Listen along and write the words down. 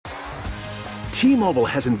T-Mobile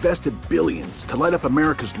has invested billions to light up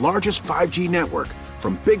America's largest 5G network,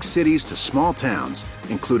 from big cities to small towns,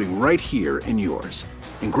 including right here in yours.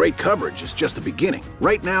 And great coverage is just the beginning.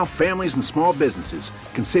 Right now, families and small businesses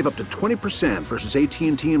can save up to 20% versus AT&T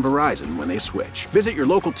and Verizon when they switch. Visit your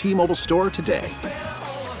local T-Mobile store today.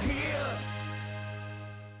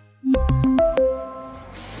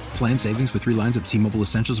 Plan savings with 3 lines of T-Mobile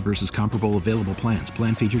Essentials versus comparable available plans.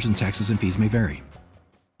 Plan features and taxes and fees may vary.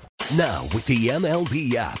 Now, with the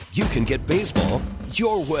MLB app, you can get baseball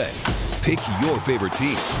your way. Pick your favorite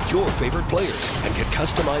team, your favorite players, and get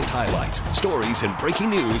customized highlights, stories, and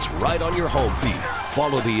breaking news right on your home feed.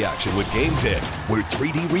 Follow the action with Game Day, where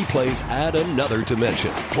 3D replays add another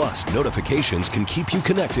dimension. Plus, notifications can keep you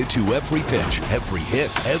connected to every pitch, every hit,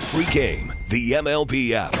 every game. The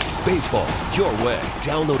MLB app. Baseball your way.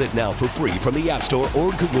 Download it now for free from the App Store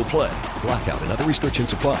or Google Play. Blackout and other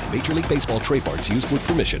restrictions apply. Major League Baseball trademarks used with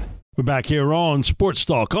permission. We're back here on Sports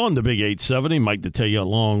Talk on the Big 870. Mike Detillier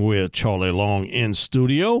along with Charlie Long in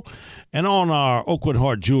studio. And on our Oakwood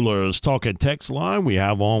Heart Jewelers Talk and Text line, we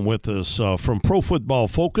have on with us from Pro Football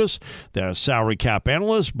Focus, their salary cap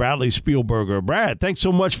analyst, Bradley Spielberger. Brad, thanks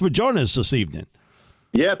so much for joining us this evening.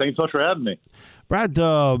 Yeah, thanks so much for having me. Brad,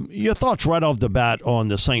 your thoughts right off the bat on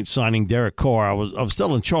the Saints signing Derek Carr. I was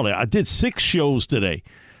telling Charlie, I did 6 shows today,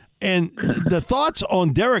 and the thoughts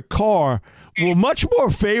on Derek Carr were much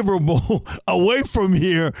more favorable away from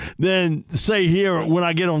here than, say, here when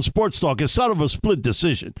I get on Sports Talk. It's sort of a split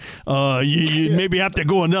decision. You maybe have to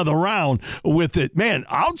go another round with it. Man,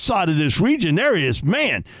 outside of this region, there is,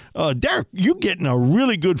 Derek, you're getting a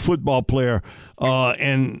really good football player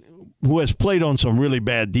and who has played on some really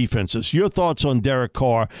bad defenses. Your thoughts on Derek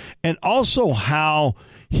Carr, and also how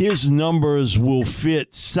his numbers will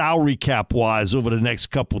fit salary cap-wise over the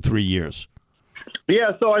next 3 years.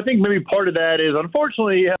 Yeah, so I think maybe part of that is,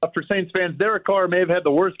 unfortunately, for Saints fans, Derek Carr may have had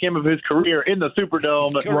the worst game of his career in the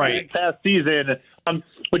Superdome this past season,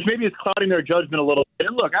 which maybe is clouding their judgment a little bit.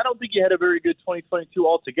 And look, I don't think he had a very good 2022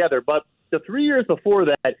 altogether, but the 3 years before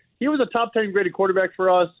that, he was a top 10 graded quarterback for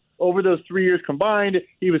us. Over those 3 years combined,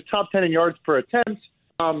 he was top 10 in yards per attempt.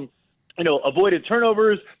 Avoided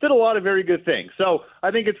turnovers, did a lot of very good things. So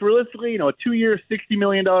I think it's realistically, a 2-year, $60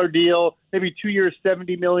 million deal, maybe 2 years,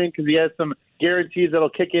 $70 million, because he has some guarantees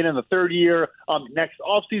that'll kick in the third year. Next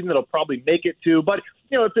offseason, that'll probably make it to. But,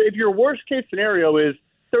 if your worst case scenario is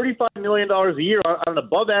 $35 million a year on an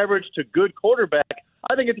above average to good quarterback,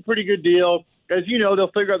 I think it's a pretty good deal. As you know,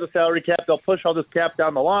 they'll figure out the salary cap. They'll push all this cap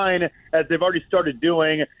down the line, as they've already started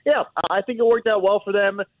doing. Yeah, I think it worked out well for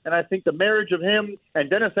them, and I think the marriage of him and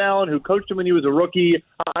Dennis Allen, who coached him when he was a rookie,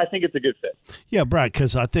 I think it's a good fit. Yeah, Brad,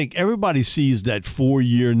 because I think everybody sees that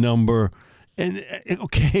 4-year number, and,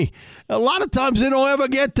 okay, a lot of times they don't ever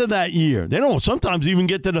get to that year. They don't sometimes even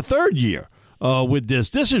get to the third year. With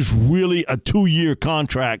this is really a 2-year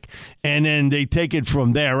contract, and then they take it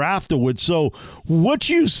from there afterwards. So what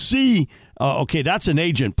you see, that's an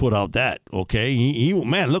agent put out that, okay? He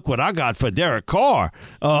look what I got for Derek Carr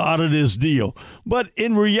out of this deal. But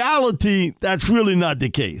in reality, that's really not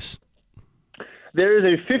the case. There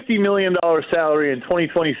is a $50 million salary in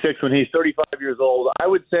 2026 when he's 35 years old. I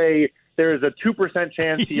would say there is a 2%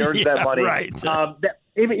 chance he earns that money. Right.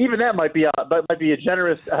 Even that might be a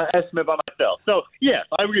generous estimate by myself. So, yes,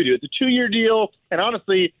 I agree with you. It's a 2-year deal, and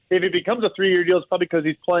honestly, if it becomes a 3-year deal, it's probably because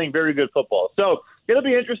he's playing very good football. So it'll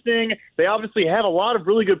be interesting. They obviously have a lot of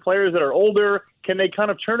really good players that are older. Can they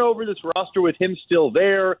kind of turn over this roster with him still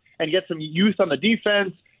there and get some youth on the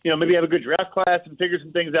defense? Maybe have a good draft class and figure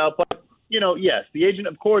some things out. But, yes, the agent,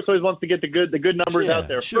 of course, always wants to get the good numbers out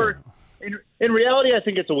there first. In reality, I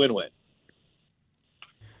think it's a win-win.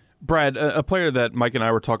 Brad, a player that Mike and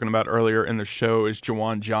I were talking about earlier in the show is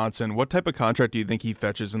Juwan Johnson. What type of contract do you think he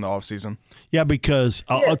fetches in the offseason? Yeah, because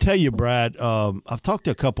I'll tell you, Brad, I've talked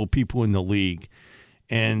to a couple people in the league,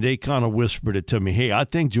 and they kind of whispered it to me. Hey, I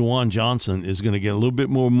think Juwan Johnson is going to get a little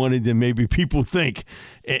bit more money than maybe people think,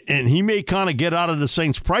 and he may kind of get out of the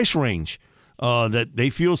Saints' price range that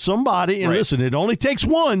they feel somebody. And listen, it only takes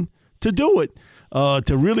one to do it.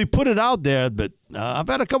 To really put it out there, but I've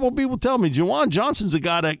had a couple of people tell me Juwan Johnson's a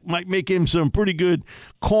guy that might make him some pretty good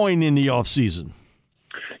coin in the offseason.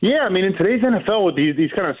 Yeah, I mean, in today's NFL with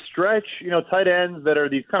these kind of stretch, tight ends that are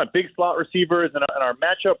these kind of big slot receivers and are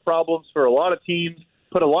matchup problems for a lot of teams,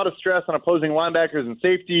 put a lot of stress on opposing linebackers and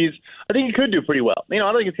safeties, I think he could do pretty well. I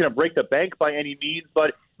don't think it's going to break the bank by any means,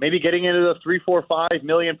 but maybe getting into the $3, $4, $5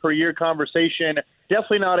 million per year conversation,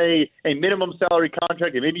 definitely not a minimum salary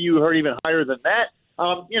contract, and maybe you heard even higher than that.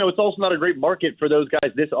 It's also not a great market for those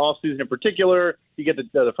guys this offseason in particular. You get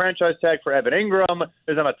the franchise tag for Evan Ingram.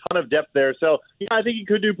 There's not a ton of depth there. So, I think he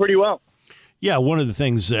could do pretty well. Yeah, one of the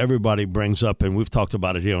things everybody brings up, and we've talked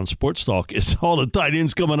about it here on Sports Talk, is all the tight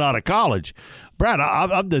ends coming out of college. Brad,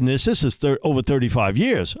 I've done this. This is over 35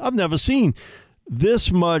 years. I've never seen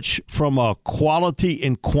this much from a quality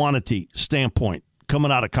and quantity standpoint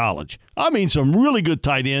coming out of college. I mean, some really good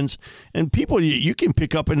tight ends and people you can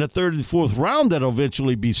pick up in the third and fourth round that'll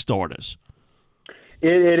eventually be starters.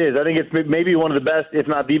 It is. I think it's maybe one of the best, if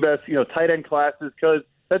not the best, tight end classes, because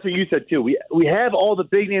that's what you said, too. We have all the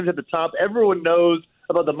big names at the top. Everyone knows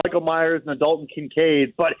about the Michael Myers and the Dalton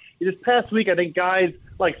Kincaid. But this past week, I think guys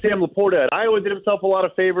like Sam Laporta at Iowa did himself a lot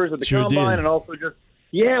of favors at the Combine. And also just,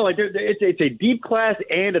 it's a deep class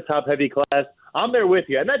and a top-heavy class. I'm there with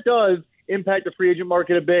you. And that does impact the free agent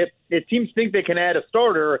market a bit. If teams think they can add a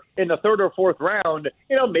starter in the third or fourth round,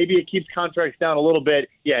 maybe it keeps contracts down a little bit.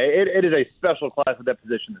 Yeah, it is a special class at that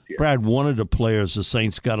position this year. Brad, one of the players the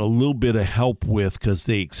Saints got a little bit of help with because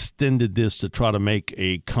they extended this to try to make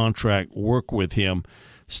a contract work with him,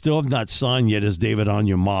 still have not signed yet, is David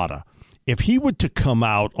Onyemata. If he were to come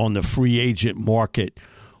out on the free agent market,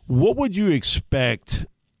 what would you expect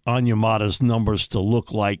Onyemata's numbers to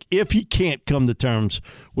look like if he can't come to terms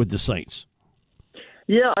with the Saints?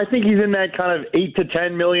 Yeah, I think he's in that kind of $8 to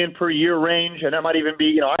 $10 million per year range, and that might even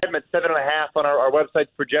be, I have him at 7.5 on our website's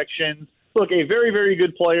projections. Look, a very, very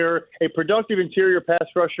good player, a productive interior pass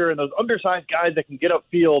rusher, and those undersized guys that can get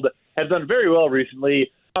upfield have done very well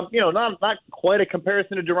recently. Not quite a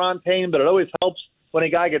comparison to Daron Payne, but it always helps when a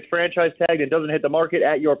guy gets franchise tagged and doesn't hit the market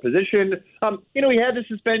at your position. He had the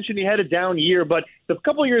suspension, he had a down year, but the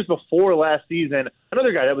couple of years before last season,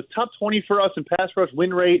 another guy that was top 20 for us in pass rush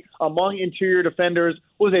win rate among interior defenders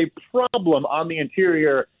was a problem on the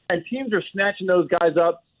interior, and teams are snatching those guys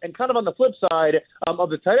up. And kind of on the flip side of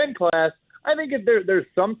the tight end class, I think there's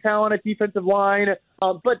some talent at defensive line,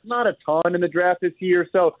 but not a ton in the draft this year,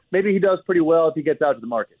 so maybe he does pretty well if he gets out to the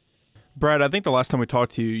market. Brad, I think the last time we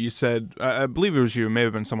talked to you, you said, I believe it was you, it may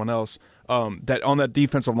have been someone else, that on that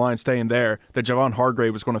defensive line staying there, that Javon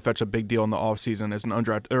Hargrave was going to fetch a big deal in the offseason as an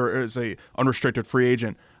undrafted or as a unrestricted free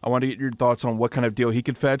agent. I want to get your thoughts on what kind of deal he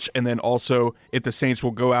could fetch, and then also if the Saints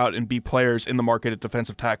will go out and be players in the market at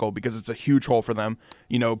defensive tackle, because it's a huge hole for them.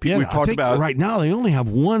 We've talked about right now they only have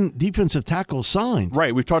one defensive tackle signed.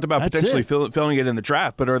 Right, we've talked about potentially filling it in the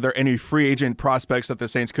draft, but are there any free agent prospects that the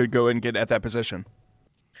Saints could go and get at that position?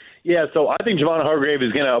 Yeah, so I think Javon Hargrave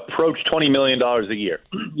is going to approach $20 million a year.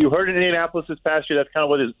 You heard in Indianapolis this past year, that's kind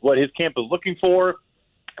of what his camp is looking for.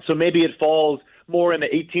 So maybe it falls more in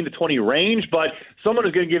the 18 to 20 range, but someone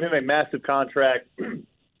is going to give him a massive contract.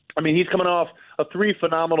 I mean, he's coming off of 3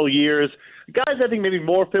 phenomenal years. Guys I think maybe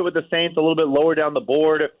more fit with the Saints, a little bit lower down the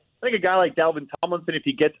board. I think a guy like Dalvin Tomlinson, if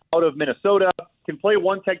he gets out of Minnesota, can play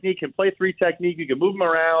one technique, can play 3 technique. You can move him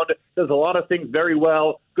around, does a lot of things very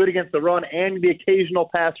well, good against the run and the occasional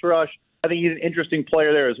pass rush. I think he's an interesting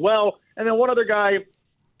player there as well. And then one other guy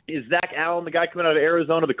is Zach Allen, the guy coming out of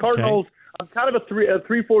Arizona, the Cardinals. Okay. I'm kind of a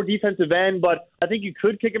 3-4 defensive end, but I think you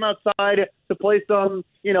could kick him outside to play some,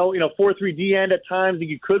 4-3 D end at times. And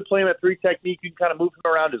you could play him at 3 technique. You can kind of move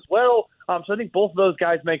him around as well. So I think both of those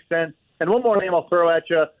guys make sense. And one more name I'll throw at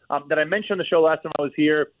you that I mentioned on the show last time I was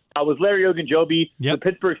here was Larry Ogunjobi, the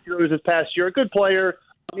Pittsburgh Steelers this past year. A good player,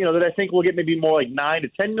 that I think will get maybe more like $9 to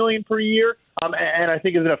 $10 million per year, and I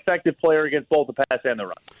think is an effective player against both the pass and the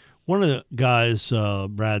run. One of the guys,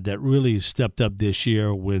 Brad, that really stepped up this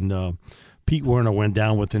year when Pete Werner went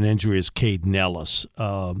down with an injury is Caden Ellis.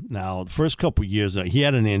 Now, the first couple of years, he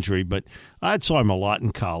had an injury, but I saw him a lot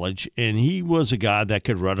in college, and he was a guy that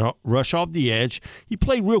could rush off the edge. He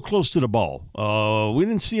played real close to the ball. We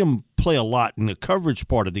didn't see him play a lot in the coverage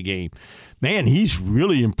part of the game. Man, he's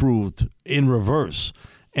really improved in reverse.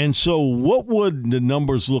 And so what would the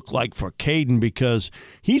numbers look like for Caden? Because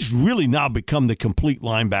he's really now become the complete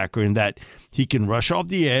linebacker in that he can rush off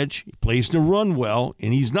the edge, he plays the run well,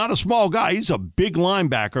 and he's not a small guy. He's a big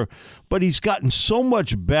linebacker, but he's gotten so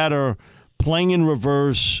much better playing in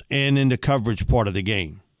reverse and in the coverage part of the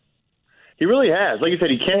game. He really has. Like you said,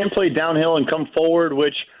 he can play downhill and come forward,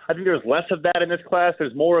 which I think there's less of that in this class.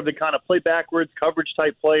 There's more of the kind of play backwards,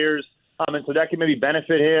 coverage-type players, and so that can maybe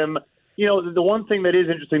benefit him. The one thing that is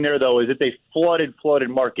interesting there, though, is it's a flooded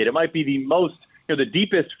market. It might be the most, the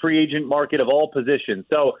deepest free agent market of all positions.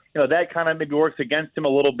 So, that kind of maybe works against him a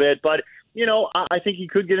little bit. But, I think he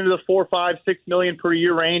could get into the $4, $5, $6 million per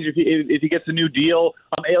year range if he gets a new deal.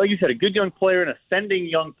 Like you said, a good young player, an ascending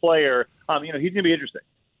young player. He's going to be interesting.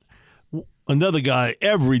 Another guy,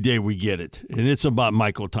 every day we get it, and it's about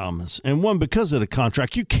Michael Thomas. And one, because of the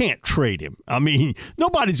contract, you can't trade him. I mean,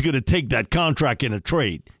 nobody's going to take that contract in a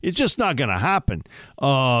trade. It's just not going to happen.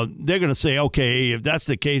 They're going to say, okay, if that's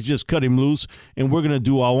the case, just cut him loose, and we're going to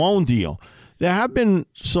do our own deal. there have been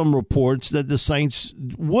some reports that the Saints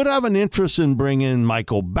would have an interest in bringing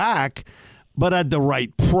Michael back, but at the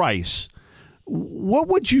right price. What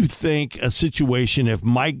would you think a situation if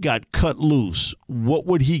Mike got cut loose? What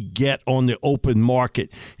would he get on the open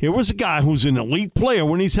market? Here was a guy who's an elite player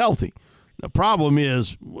when he's healthy. The problem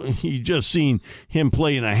is you just seen him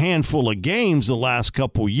play in a handful of games the last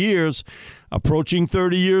couple years, approaching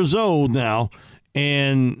 30 years old now.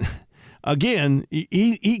 And, again,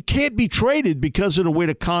 he can't be traded because of the way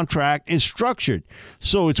the contract is structured.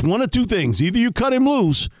 So it's one of two things. Either you cut him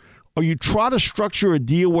loose or you try to structure a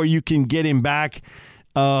deal where you can get him back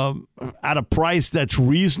at a price that's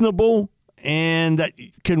reasonable and that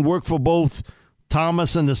can work for both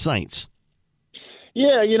Thomas and the Saints.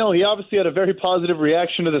 Yeah, he obviously had a very positive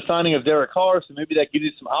reaction to the signing of Derek Carr, so maybe that gives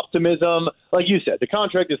you some optimism. Like you said, the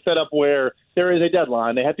contract is set up where there is a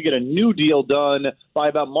deadline. They have to get a new deal done by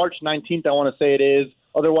about March 19th, I want to say it is.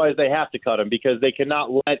 Otherwise, they have to cut him because they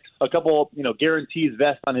cannot let a couple, guarantees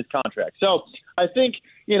vest on his contract. So I think,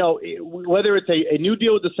 whether it's a new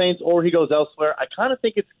deal with the Saints or he goes elsewhere, I kind of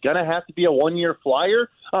think it's going to have to be a one-year flyer.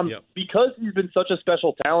 Because he's been such a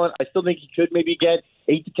special talent, I still think he could maybe get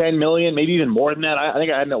 $8 to $10 million, maybe even more than that. I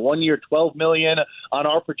think I had him at 1 year, $12 million on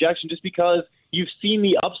our projection, just because you've seen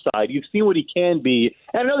the upside, you've seen what he can be.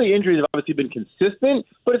 And I know the injuries have obviously been consistent,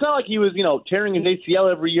 but it's not like he was, tearing his ACL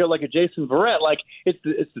every year like a Jason Verrett. Like it's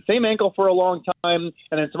the same ankle for a long time,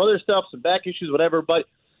 and then some other stuff, some back issues, whatever. But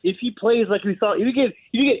if he plays like we thought, if you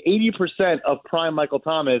get 80% of prime Michael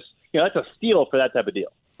Thomas, that's a steal for that type of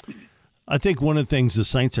deal. I think one of the things the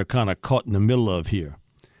Saints are kind of caught in the middle of here,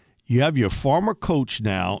 you have your former coach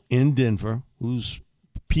now in Denver who's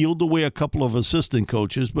peeled away a couple of assistant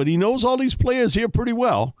coaches, but he knows all these players here pretty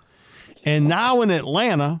well. And now in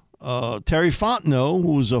Atlanta, Terry Fontenot,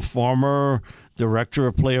 who's a former director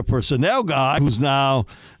of player personnel guy, who's now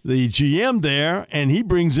the GM there, and he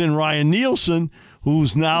brings in Ryan Nielsen,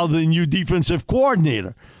 who's now the new defensive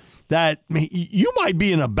coordinator. That you might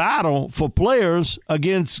be in a battle for players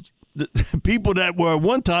against the people that were at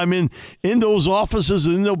one time in those offices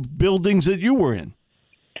and in the buildings that you were in.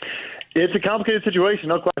 It's a complicated situation,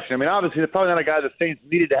 no question. I mean, obviously, they're probably not a guy the Saints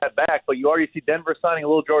needed to have back, but you already see Denver signing a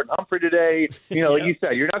little Jordan Humphrey today. Like you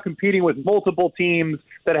said, you're not competing with multiple teams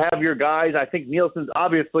that have your guys. I think Nielsen's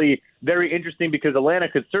obviously very interesting because Atlanta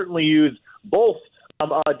could certainly use both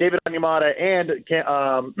David Onyemata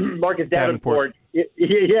and Marcus Davenport.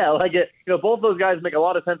 Both those guys make a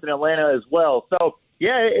lot of sense in Atlanta as well. So,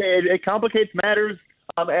 yeah, it complicates matters,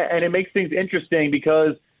 and it makes things interesting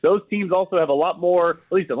because those teams also have a lot more,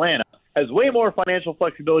 at least Atlanta, has way more financial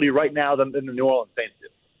flexibility right now than the New Orleans Saints do.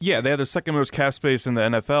 Yeah, they have the second most cap space in the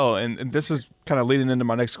NFL, and this is kind of leading into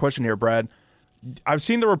my next question here, Brad. I've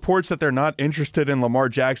seen the reports that they're not interested in Lamar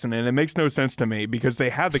Jackson, and it makes no sense to me because they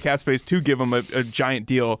have the cap space to give him a giant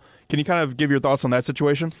deal. Can you kind of give your thoughts on that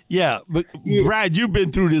situation? Yeah, but Brad, you've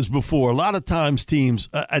been through this before. A lot of times teams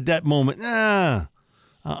at that moment,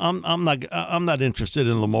 I'm not interested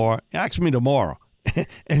in Lamar. Ask me tomorrow.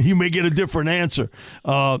 And you may get a different answer.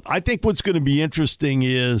 I think what's going to be interesting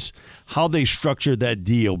is how they structure that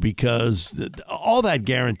deal because all that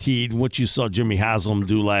guaranteed, what you saw Jimmy Haslam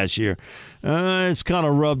do last year, it's kind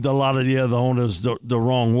of rubbed a lot of the other owners the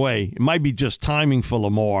wrong way. It might be just timing for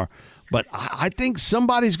Lamar, but I think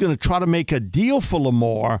somebody's going to try to make a deal for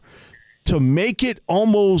Lamar to make it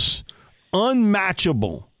almost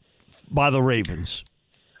unmatchable by the Ravens.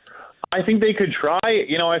 I think they could try.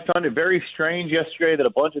 I found it very strange yesterday that a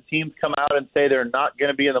bunch of teams come out and say they're not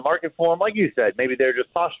going to be in the market for him. Like you said, maybe they're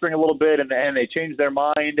just posturing a little bit and they change their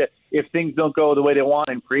mind if things don't go the way they want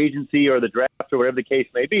in free agency or the draft or whatever the case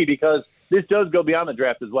may be, because this does go beyond the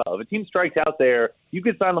draft as well. If a team strikes out there, you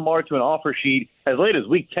could sign Lamar to an offer sheet as late as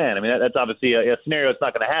week 10. I mean, that's obviously a scenario that's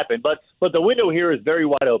not going to happen, but the window here is very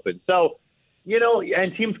wide open. So,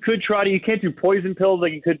 and teams could try to, you can't do poison pills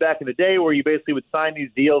like you could back in the day where you basically would sign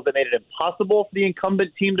these deals that made it impossible for the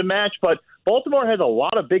incumbent team to match. But Baltimore has a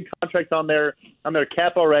lot of big contracts on their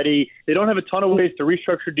cap already. They don't have a ton of ways to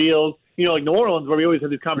restructure deals, like New Orleans where we always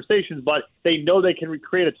have these conversations, but they know they can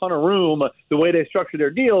create a ton of room the way they structure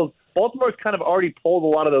their deals. Baltimore's kind of already pulled a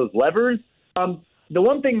lot of those levers. The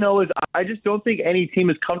one thing, though, is I just don't think any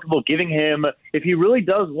team is comfortable giving him, if he really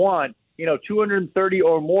does want, $230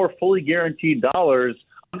 or more fully guaranteed dollars.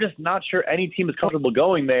 I'm just not sure any team is comfortable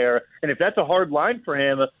going there. And if that's a hard line for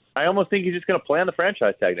him, I almost think he's just going to play on the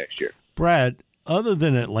franchise tag next year. Brad, other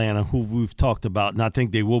than Atlanta, who we've talked about, and I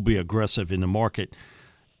think they will be aggressive in the market,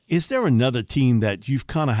 is there another team that you've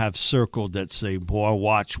kind of have circled that say, boy,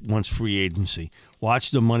 watch once free agency,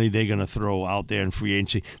 watch the money they're going to throw out there in free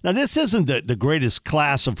agency? Now, this isn't the greatest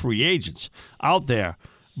class of free agents out there.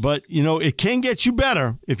 but, it can get you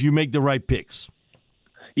better if you make the right picks.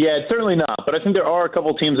 Yeah, it's certainly not. But I think there are a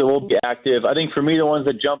couple teams that will be active. I think for me, the ones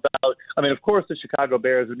that jump out, of course, the Chicago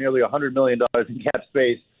Bears with nearly $100 million in cap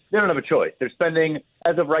space. They don't have a choice. They're spending,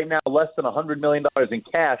 as of right now, less than $100 million in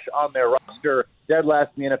cash on their roster, dead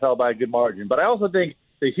last in the NFL by a good margin. But I also think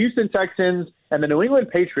the Houston Texans and the New England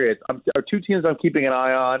Patriots are two teams I'm keeping an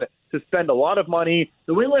eye on to spend a lot of money.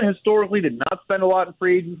 New England historically did not spend a lot in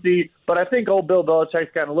free agency, but I think old Bill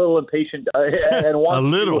Belichick's gotten a little impatient and wants a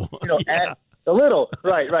little, add a little,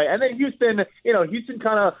 right. And then Houston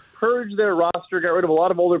kind of purged their roster, got rid of a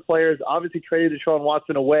lot of older players, obviously traded Deshaun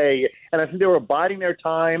Watson away, and I think they were biding their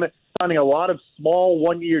time, signing a lot of small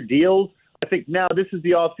one-year deals. I think now this is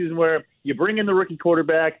the offseason where you bring in the rookie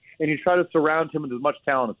quarterback and you try to surround him with as much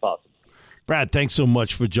talent as possible. Brad, thanks so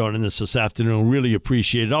much for joining us this afternoon. Really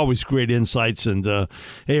appreciate it. Always great insights. And,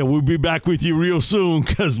 hey, we'll be back with you real soon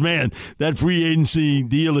because, man, that free agency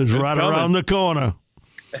deal is right around the corner.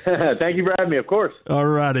 Thank you for having me, of course. All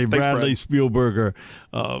righty. Bradley Spielberger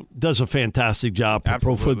does a fantastic job for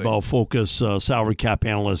Pro Football Focus, salary cap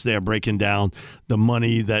analyst there, breaking down the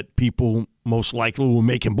money that people most likely will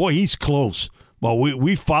make. And, boy, he's close. Well,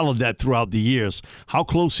 we followed that throughout the years, how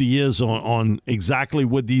close he is on exactly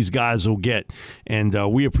what these guys will get. And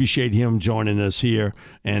we appreciate him joining us here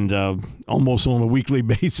and almost on a weekly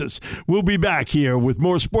basis. We'll be back here with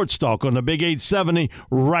more Sports Talk on the Big 870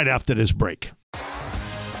 right after this break.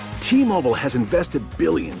 T-Mobile has invested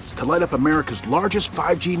billions to light up America's largest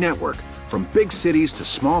 5G network, from big cities to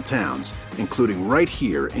small towns, including right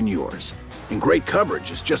here in yours. And great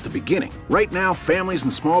coverage is just the beginning. Right now, families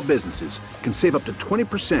and small businesses can save up to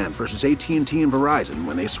 20% versus AT&T and Verizon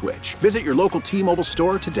when they switch. Visit your local T-Mobile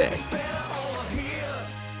store today.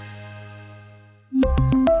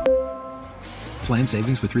 Plan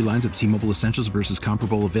savings with 3 lines of T-Mobile Essentials versus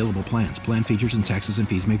comparable available plans. Plan features and taxes and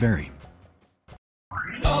fees may vary.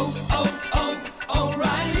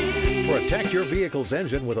 Protect your vehicle's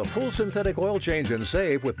engine with a full synthetic oil change and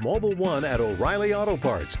save with Mobil 1 at O'Reilly Auto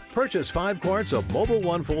Parts. Purchase 5 quarts of Mobil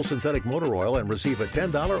 1 full synthetic motor oil and receive a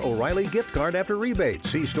 $10 O'Reilly gift card after rebate.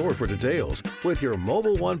 See store for details. With your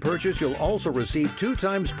Mobil 1 purchase, you'll also receive 2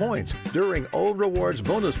 times points during O Rewards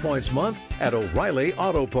Bonus Points Month at O'Reilly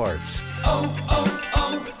Auto Parts.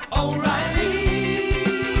 O'Reilly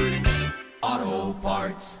Auto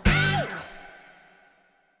Parts.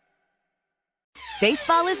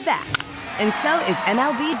 Baseball is back, and so is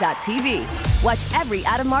MLB.tv. Watch every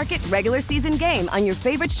out-of-market regular season game on your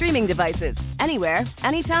favorite streaming devices, anywhere,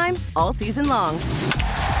 anytime, all season long.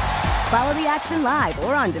 Follow the action live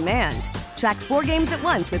or on demand. Track 4 games at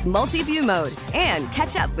once with multi-view mode and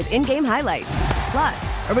catch up with in-game highlights.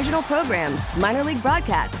 Plus, original programs, minor league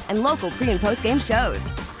broadcasts, and local pre- and post-game shows.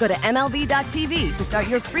 Go to MLB.tv to start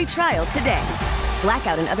your free trial today.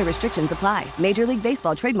 Blackout and other restrictions apply. Major League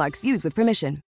Baseball trademarks used with permission.